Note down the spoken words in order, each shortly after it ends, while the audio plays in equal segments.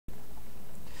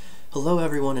Hello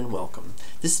everyone and welcome.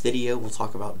 This video will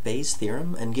talk about Bayes'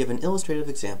 theorem and give an illustrative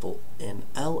example in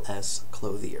LS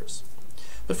Clothiers.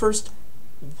 But first,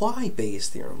 why Bayes'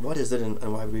 theorem? What is it and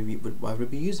why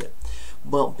would we use it?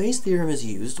 Well, Bayes' theorem is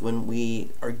used when we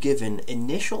are given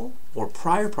initial or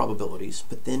prior probabilities,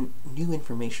 but then new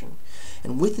information.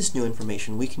 And with this new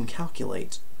information, we can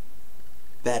calculate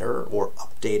better or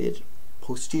updated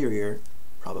posterior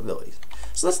probabilities.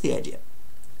 So that's the idea.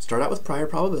 Start out with prior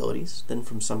probabilities, then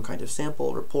from some kind of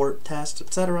sample, report, test,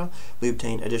 etc., we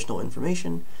obtain additional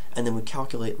information, and then we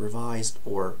calculate revised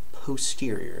or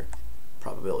posterior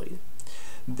probability.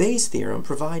 Bayes' theorem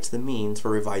provides the means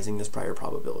for revising this prior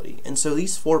probability, and so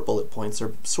these 4 bullet points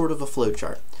are sort of a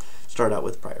flowchart. Start out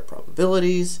with prior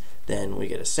probabilities, then we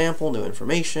get a sample, new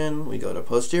information, we go to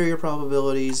posterior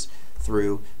probabilities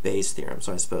through Bayes' theorem.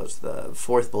 So I suppose the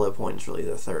 4th bullet point is really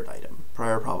the 3rd item.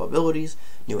 Prior probabilities,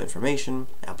 new information,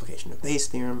 application of Bayes'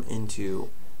 theorem into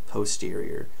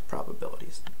posterior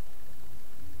probabilities.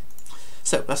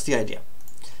 So that's the idea.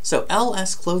 So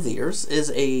LS Clothiers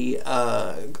is a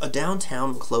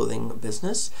downtown clothing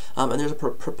business, and there's a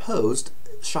proposed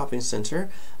shopping center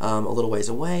a little ways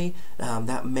away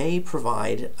that may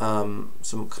provide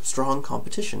some strong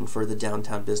competition for the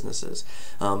downtown businesses.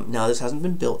 Now this hasn't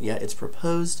been built yet, it's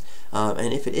proposed,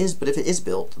 and if it is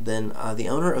built, then the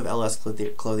owner of LS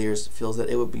Clothiers feels that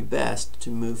it would be best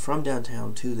to move from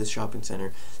downtown to this shopping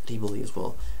center that he believes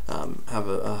will have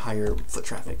a higher foot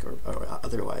traffic or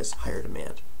otherwise higher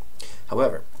demand.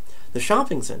 However, the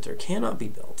shopping center cannot be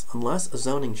built unless a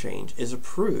zoning change is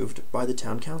approved by the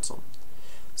town council.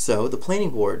 So the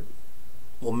planning board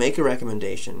will make a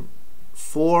recommendation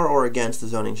for or against the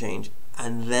zoning change,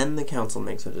 and then the council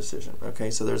makes a decision. Okay,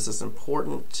 so there's this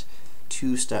important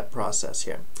 2-step process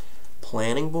here.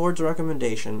 Planning board's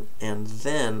recommendation and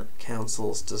then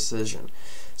council's decision.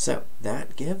 So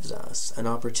that gives us an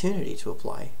opportunity to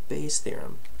apply Bayes'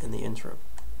 theorem in the interim.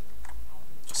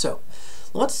 So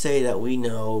let's say that we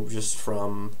know just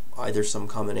from either some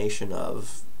combination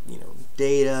of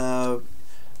data,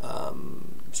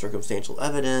 circumstantial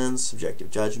evidence, subjective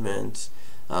judgment,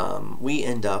 we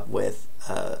end up with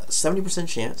a 70%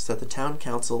 chance that the town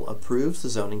council approves the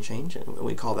zoning change, and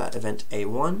we call that event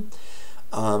A1,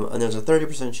 and there's a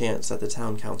 30% chance that the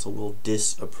town council will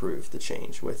disapprove the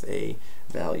change with a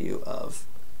value of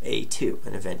A2,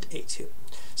 an event A2.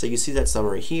 So you see that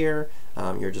summary here,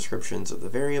 your descriptions of the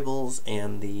variables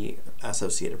and the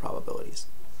associated probabilities.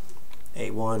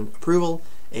 A1, approval,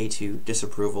 A2,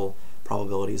 disapproval.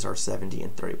 Probabilities are 70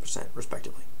 and 30%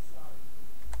 respectively.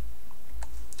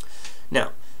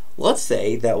 Now, let's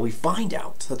say that we find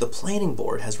out that the planning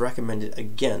board has recommended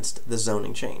against the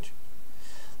zoning change.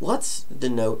 Let's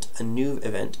denote a new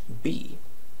event B,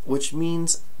 which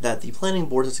means that the planning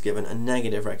board has given a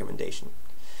negative recommendation.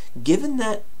 Given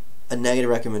that a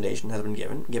negative recommendation has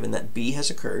been given that B has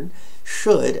occurred,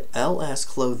 should LS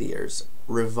Clothiers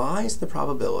revise the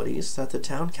probabilities that the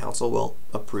town council will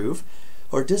approve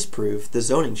or disprove the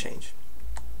zoning change?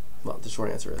 Well, the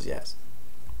short answer is yes.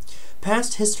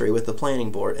 Past history with the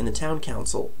planning board and the town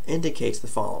council indicates the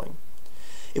following.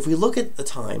 If we look at the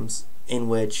times in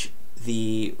which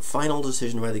the final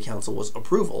decision by the council was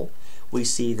approval, we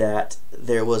see that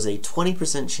there was a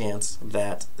 20% chance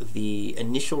that the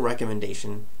initial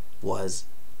recommendation was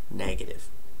negative.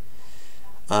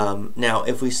 Now,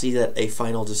 if we see that a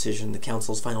final decision, the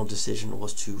council's final decision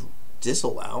was to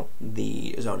disallow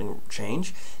the zoning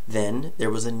change, then there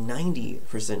was a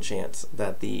 90% chance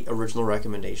that the original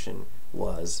recommendation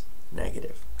was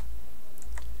negative.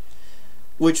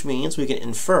 Which means we can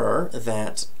infer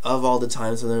that of all the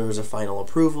times when there was a final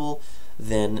approval,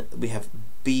 then we have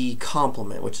B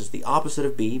complement, which is the opposite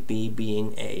of B, B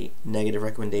being a negative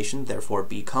recommendation, therefore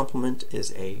B complement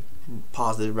is a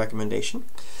positive recommendation.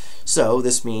 So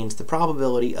this means the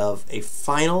probability of a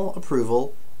final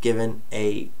approval given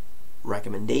a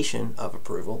recommendation of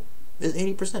approval is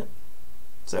 80%.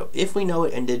 So if we know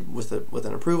it ended with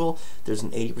an approval, there's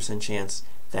an 80% chance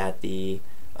that the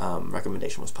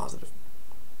recommendation was positive.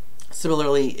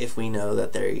 Similarly, if we know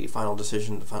that the final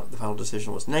decision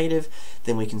was negative,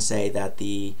 then we can say that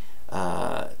the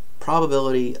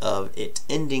probability of it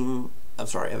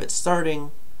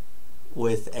starting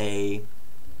with a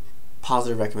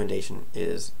positive recommendation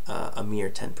is a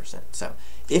mere 10%. So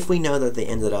if we know that they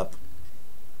ended up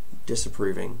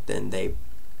disapproving, then they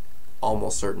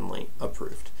almost certainly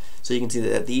approved. So you can see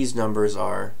that these numbers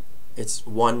are, it's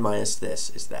 1 minus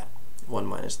this is that, 1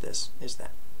 minus this is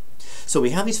that. So we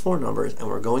have these 4 numbers and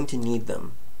we're going to need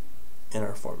them in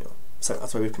our formula. So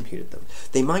that's why we've computed them.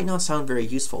 They might not sound very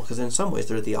useful because in some ways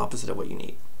they're the opposite of what you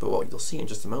need, but what you'll see in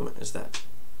just a moment is that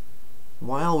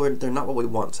while they're not what we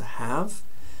want to have,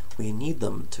 we need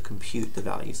them to compute the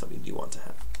values that we do want to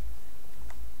have.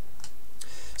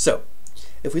 So,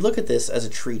 if we look at this as a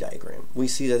tree diagram, we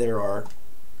see that there are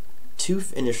two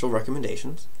initial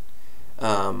recommendations,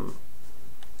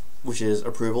 which is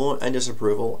approval and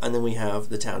disapproval, and then we have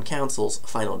the town council's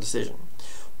final decision.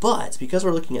 But because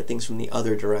we're looking at things from the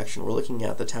other direction, we're looking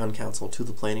at the town council to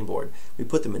the planning board, we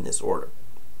put them in this order.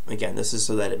 Again, this is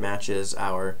so that it matches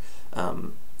our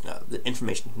the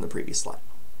information from the previous slide.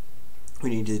 We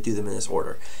need to do them in this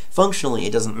order. Functionally,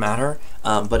 it doesn't matter,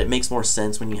 but it makes more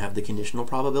sense when you have the conditional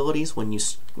probabilities, when you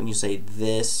say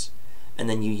this, and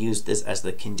then you use this as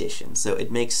the condition. So it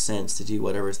makes sense to do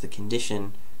whatever is the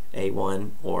condition,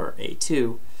 A1 or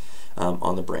A2,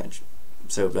 on the branch.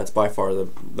 So that's by far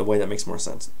the way that makes more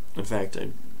sense. In fact,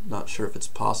 I'm not sure if it's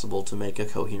possible to make a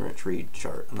coherent tree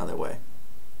chart another way.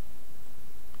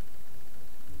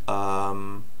 I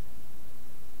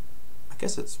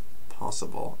guess it's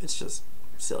possible. It's just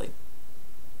silly.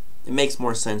 It makes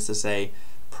more sense to say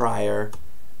prior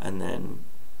and then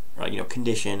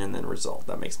condition and then result.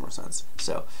 That makes more sense.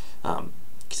 So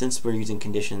since we're using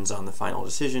conditions on the final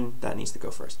decision, that needs to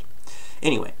go first.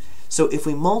 Anyway, so if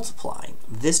we multiply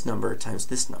this number times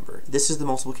this number, this is the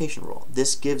multiplication rule.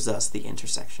 This gives us the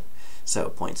intersection. So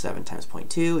 0.7 times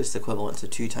 0.2 is equivalent to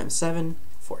 2 times 7,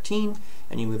 14,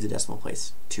 and you move the decimal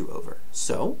place 2 over.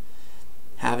 So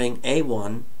having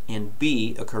A1 and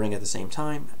B occurring at the same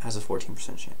time has a 14%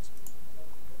 chance.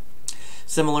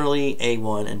 Similarly,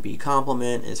 A1 and B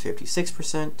complement is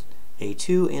 56%,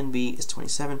 A2 and B is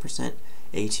 27%,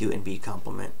 A2 and B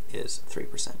complement is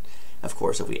 3%. Of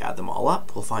course, if we add them all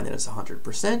up, we'll find that it's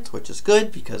 100%, which is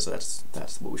good because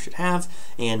that's what we should have,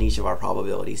 and each of our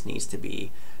probabilities needs to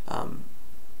be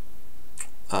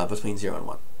between 0 and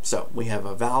 1. So we have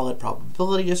a valid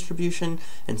probability distribution,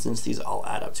 and since these all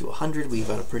add up to 100, we've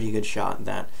got a pretty good shot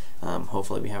that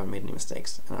hopefully we haven't made any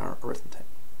mistakes in our arithmetic.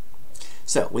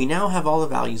 So we now have all the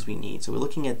values we need. So we're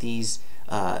looking at these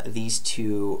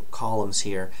two columns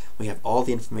here. We have all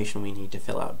the information we need to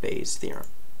fill out Bayes' theorem,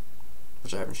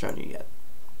 which I haven't shown you yet.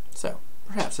 So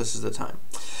perhaps this is the time.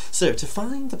 So to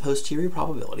find the posterior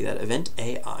probability that event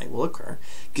AI will occur,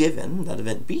 given that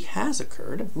event B has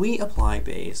occurred, we apply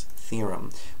Bayes'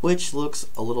 theorem, which looks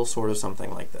a little sort of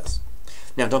something like this.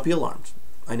 Now, don't be alarmed.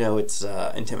 I know it's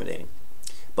intimidating,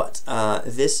 but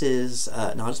this is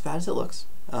not as bad as it looks,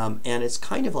 and it's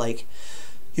kind of like,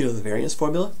 the variance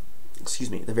formula. Excuse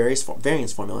me, the variance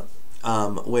formula,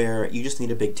 where you just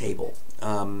need a big table,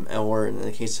 or in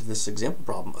the case of this example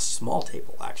problem, a small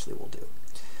table actually will do.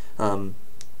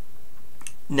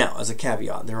 Now, as a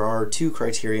caveat, there are two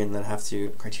criteria that have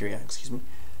to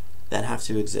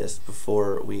exist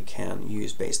before we can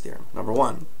use Bayes' theorem. Number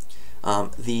one,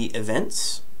 the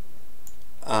events.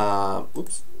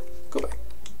 Oops, go back.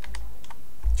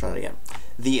 Try that again.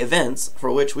 The events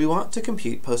for which we want to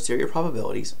compute posterior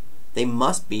probabilities, they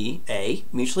must be A,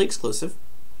 mutually exclusive,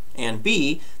 and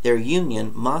B, their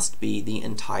union must be the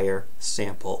entire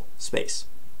sample space.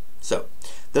 So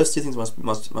those two things must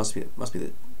be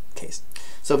the case.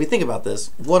 So if you think about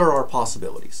this, what are our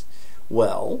possibilities?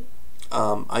 Well,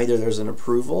 either there's an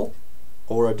approval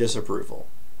or a disapproval.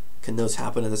 Can those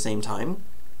happen at the same time?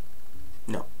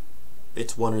 No.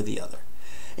 It's one or the other.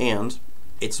 And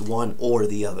it's one or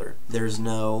the other. There's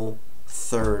no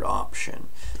third option.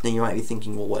 Then you might be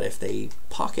thinking, well, what if they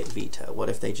pocket veto? What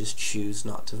if they just choose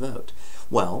not to vote?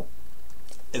 Well,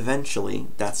 eventually,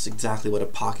 that's exactly what a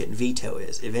pocket veto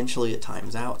is. Eventually it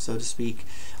times out, so to speak,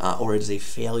 or it is a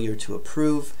failure to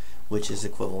approve, which is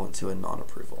equivalent to a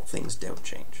non-approval. Things don't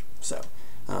change. So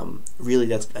really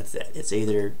that's it. It's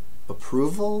either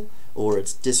approval or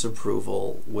it's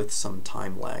disapproval with some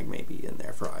time lag maybe in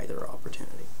there for either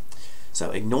opportunity.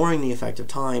 So ignoring the effect of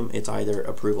time, it's either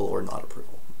approval or not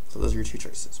approval. So those are your two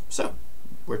choices. So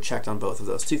we're checked on both of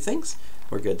those two things.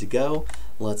 We're good to go.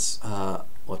 Let's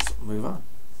move on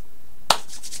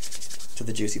to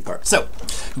the juicy part. So,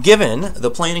 given the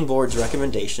planning board's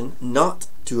recommendation not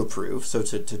to approve, so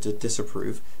to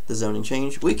disapprove the zoning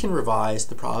change, we can revise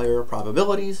the prior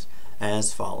probabilities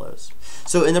as follows.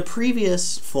 So in the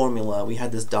previous formula, we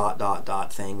had this ...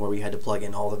 thing where we had to plug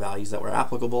in all the values that were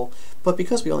applicable, but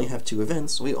because we only have two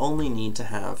events, we only need to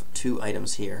have two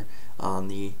items here on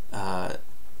the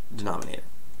denominator.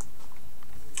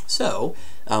 So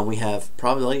we have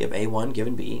probability of A1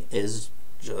 given B is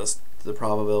just the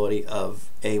probability of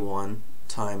A1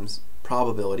 times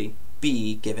probability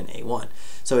B given A1.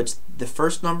 So it's the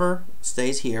first number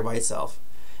stays here by itself,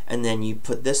 and then you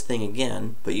put this thing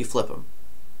again, but you flip them.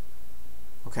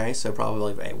 Okay, so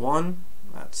probability of A1,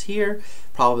 that's here.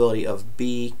 Probability of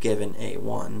B given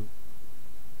A1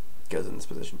 goes in this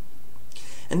position.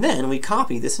 And then we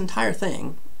copy this entire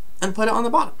thing and put it on the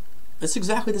bottom. It's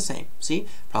exactly the same. See?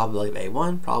 Probability of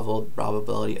A1,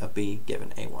 probability of B given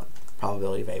A1.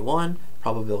 Probability of A1,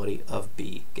 probability of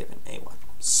B given A1.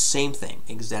 Same thing,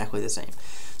 exactly the same.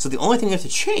 So the only thing we have to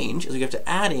change is we have to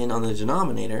add in on the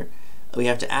denominator, we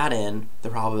have to add in the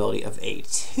probability of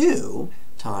A2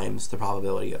 times the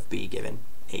probability of B given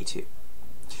A2.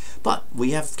 But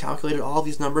we have calculated all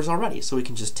these numbers already, so we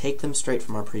can just take them straight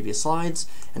from our previous slides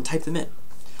and type them in.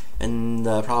 And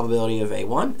the probability of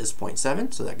A1 is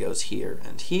 0.7, so that goes here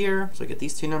and here. So we get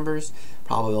these two numbers.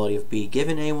 Probability of B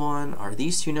given A1 are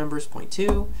these two numbers,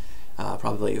 0.2.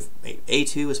 Probability of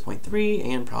A2 is 0.3,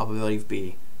 and probability of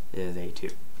B is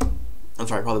A2. I'm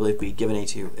sorry, probability of B given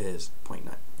A2 is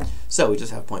 0.9. So we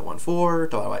just have 0.14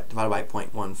 divided by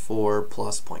 0.14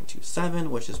 plus 0.27,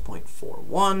 which is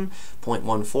 0.41.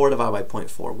 0.14 divided by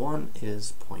 0.41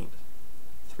 is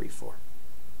 0.34.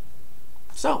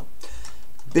 So,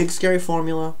 big scary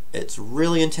formula. It's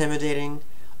really intimidating,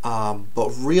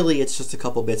 but really it's just a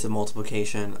couple bits of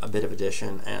multiplication, a bit of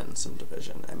addition, and some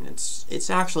division. I mean, it's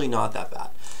actually not that bad.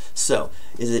 So,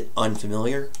 is it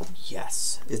unfamiliar?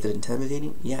 Yes. Is it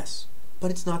intimidating? Yes. But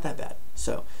it's not that bad.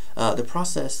 So, the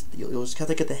process, you'll just have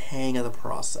to get the hang of the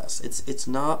process. It's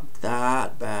not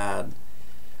that bad.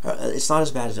 It's not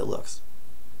as bad as it looks.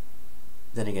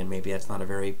 Then again, maybe that's not a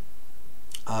very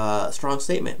strong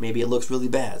statement. Maybe it looks really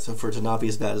bad. So for it to not be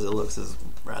as bad as it looks is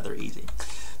rather easy.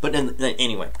 But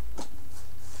anyway,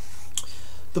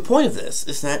 the point of this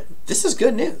is that this is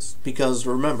good news, because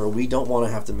remember, we don't want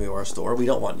to have to move our store. We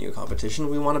don't want new competition.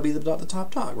 We want to be the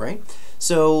top dog, right?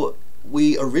 So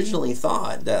we originally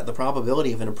thought that the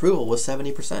probability of an approval was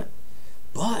 70%.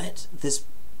 But this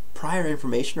prior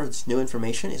information, or this new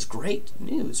information, is great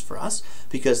news for us,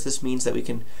 because this means that we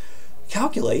can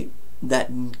calculate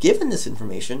that given this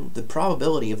information, the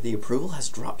probability of the approval has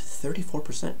dropped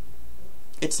 34%.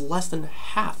 It's less than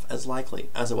half as likely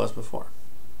as it was before.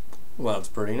 Well, it's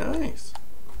pretty nice.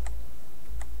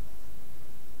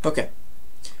 Okay,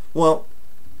 well,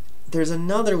 there's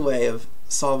another way of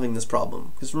solving this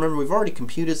problem, because remember, we've already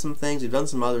computed some things, we've done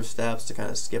some other steps to kind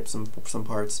of skip some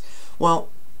parts. Well,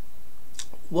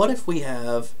 what if we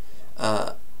have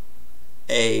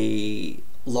a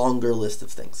longer list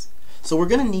of things? So we're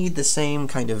going to need the same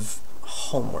kind of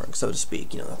homework, so to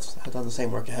speak. You know, I've done the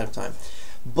same work ahead of time.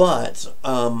 But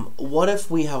what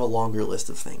if we have a longer list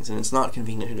of things, and it's not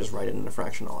convenient to just write it in a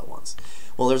fraction all at once?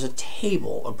 Well, there's a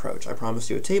table approach. I promised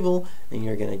you a table, and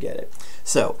you're going to get it.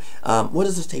 So what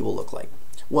does this table look like?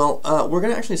 Well, we're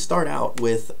going to actually start out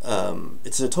with,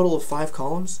 it's a total of 5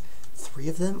 columns. 3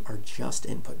 of them are just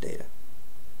input data.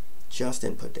 Just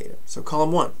input data. So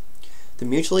column 1, the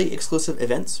mutually exclusive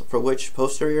events for which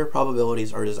posterior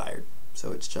probabilities are desired.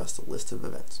 So it's just a list of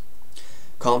events.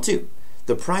 Column 2,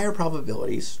 the prior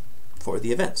probabilities for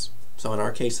the events. So in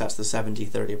our case, that's the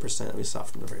 70-30% that we saw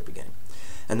from the very beginning.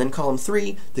 And then column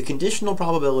 3, the conditional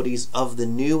probabilities of the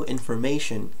new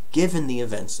information given the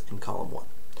events in column 1.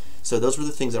 So those were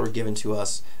the things that were given to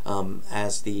us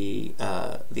as the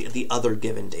other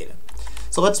given data.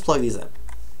 So let's plug these in.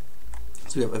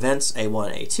 So we have events A1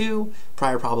 and A2.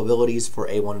 Prior probabilities for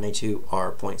A1 and A2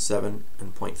 are 0.7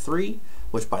 and 0.3,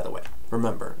 which, by the way,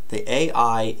 remember, the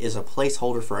AI is a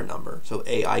placeholder for a number. So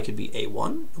AI could be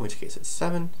A1, in which case it's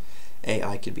 7.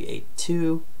 AI could be A2,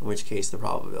 in which case the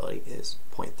probability is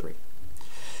 0.3.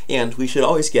 And we should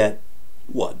always get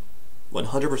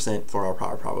 100% for our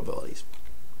prior probabilities.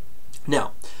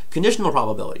 Now, conditional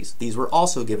probabilities, these were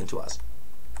also given to us.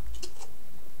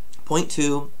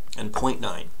 0.2 and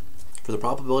 0.9 for the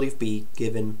probability of B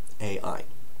given AI.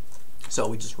 So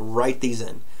we just write these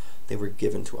in. They were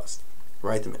given to us.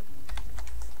 Write them in.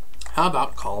 How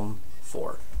about column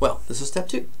 4? Well, this is step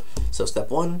 2. So step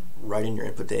 1, write in your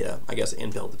input data, I guess,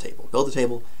 and build the table. Build the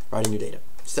table, write in your data.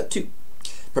 Step 2,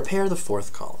 prepare the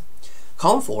 4th column.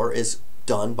 Column 4 is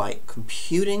done by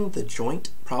computing the joint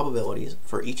probabilities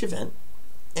for each event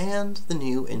and the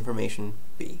new information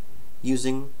B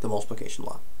using the multiplication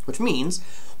law, which means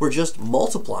we're just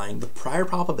multiplying the prior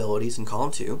probabilities in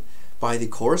column 2 by the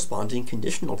corresponding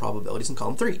conditional probabilities in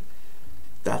column 3.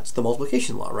 That's the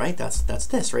multiplication law, right? That's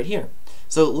this right here.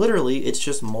 So literally, it's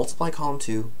just multiply column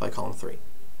 2 by column 3.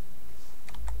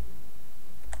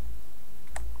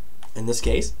 In this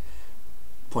case,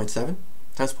 0.7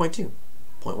 times 0.2,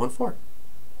 0.14.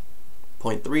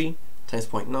 0.3 times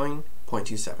 0.9,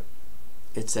 0.27.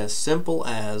 It's as simple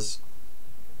as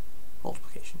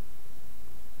multiplication.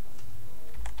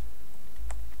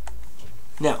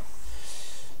 Now,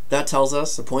 That tells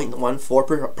us a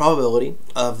 0.14 probability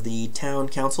of the town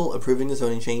council approving the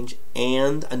zoning change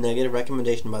and a negative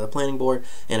recommendation by the planning board,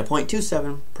 and a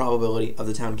 0.27 probability of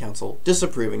the town council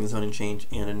disapproving the zoning change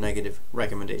and a negative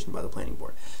recommendation by the planning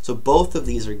board. So both of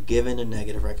these are given a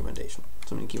negative recommendation.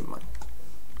 Something to keep in mind.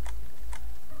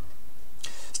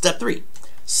 Step 3.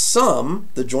 Sum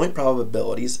the joint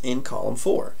probabilities in column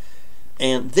 4.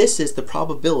 And this is the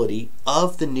probability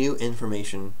of the new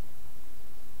information,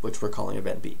 which we're calling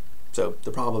event B. So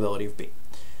the probability of B.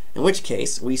 In which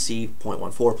case, we see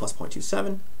 0.14 plus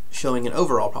 0.27, showing an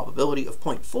overall probability of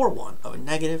 0.41 of a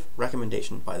negative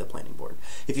recommendation by the planning board.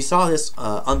 If you saw this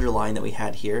underline that we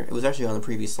had here, it was actually on the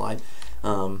previous slide.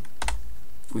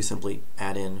 We simply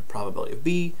add in probability of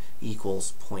B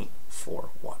equals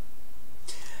 0.41.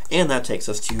 And that takes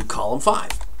us to column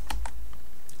 5.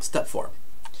 Step 4.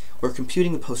 We're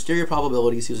computing the posterior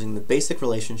probabilities using the basic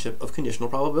relationship of conditional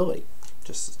probability.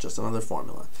 Just another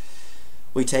formula.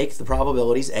 We take the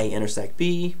probabilities A intersect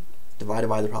B divided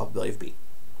by the probability of B,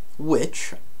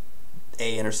 which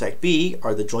A intersect B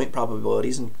are the joint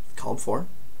probabilities in column 4,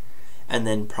 and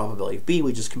then probability of B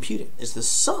we just computed is the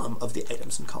sum of the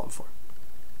items in column 4.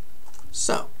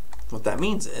 So what that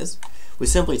means is we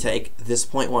simply take this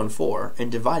 0.14 and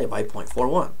divide it by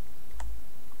 0.41,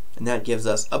 and that gives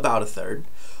us about a third.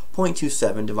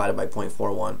 0.27 divided by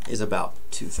 0.41 is about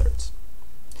 2/3.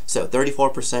 So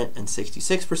 34% and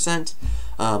 66%,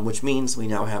 which means we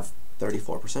now have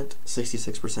 34%,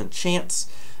 66% chance,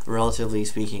 relatively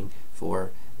speaking,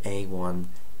 for A1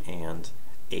 and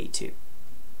A2.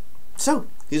 So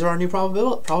these are our new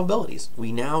probabilities.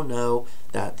 We now know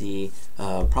that the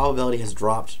probability has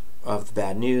dropped of the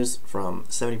bad news from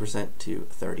 70% to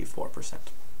 34%.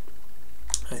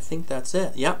 I think that's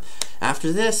it. Yep.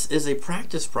 After this is a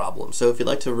practice problem. So if you'd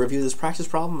like to review this practice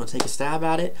problem and take a stab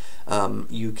at it,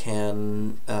 you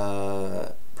can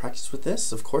practice with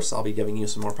this. Of course, I'll be giving you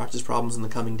some more practice problems in the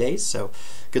coming days. So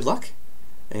good luck,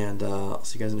 and I'll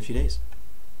see you guys in a few days.